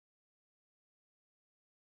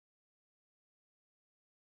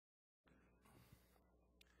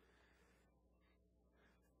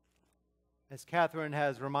As Catherine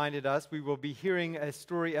has reminded us, we will be hearing a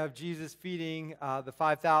story of Jesus feeding the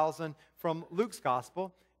 5,000 from Luke's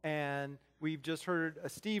Gospel. And we've just heard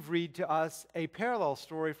Steve read to us a parallel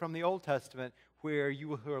story from the Old Testament where you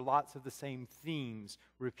will hear lots of the same themes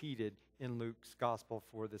repeated in Luke's Gospel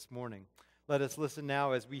for this morning. Let us listen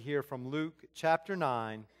now as we hear from Luke chapter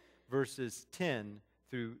 9, verses 10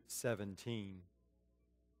 through 17.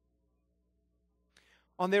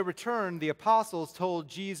 On their return, the apostles told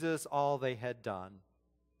Jesus all they had done.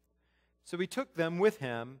 So he took them with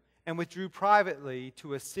him and withdrew privately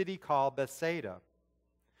to a city called Bethsaida.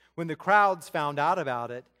 When the crowds found out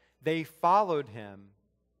about it, they followed him,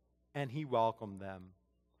 and he welcomed them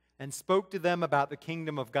and spoke to them about the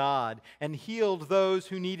kingdom of God and healed those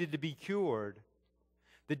who needed to be cured.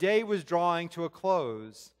 The day was drawing to a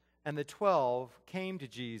close, and the 12 came to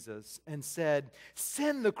Jesus and said,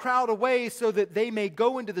 "Send the crowd away so that they may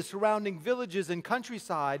go into the surrounding villages and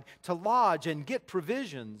countryside to lodge and get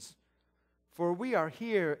provisions, for we are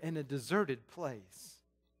here in a deserted place."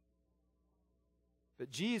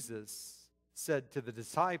 But Jesus said to the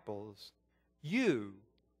disciples, "You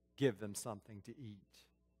give them something to eat."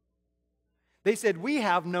 They said, "We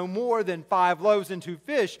have no more than 5 loaves and 2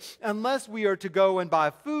 fish, unless we are to go and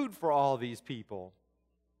buy food for all these people."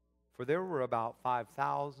 For there were about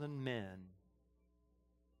 5,000 men.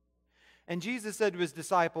 And Jesus said to his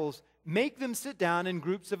disciples, "Make them sit down in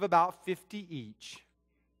groups of about 50 each."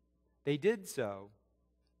 They did so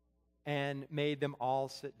and made them all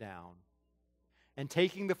sit down. And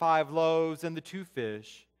taking the 5 loaves and the 2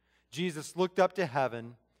 fish, Jesus looked up to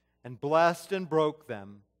heaven and blessed and broke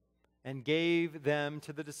them and gave them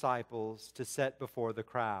to the disciples to set before the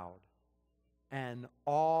crowd. And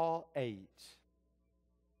all ate.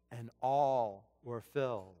 And all were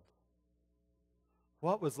filled.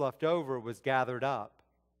 What was left over was gathered up,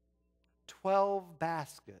 12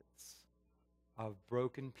 baskets of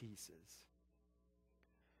broken pieces.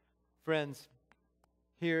 Friends,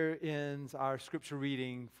 here ends our scripture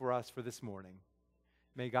reading for us for this morning.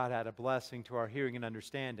 May God add a blessing to our hearing and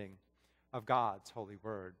understanding of God's holy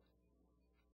word.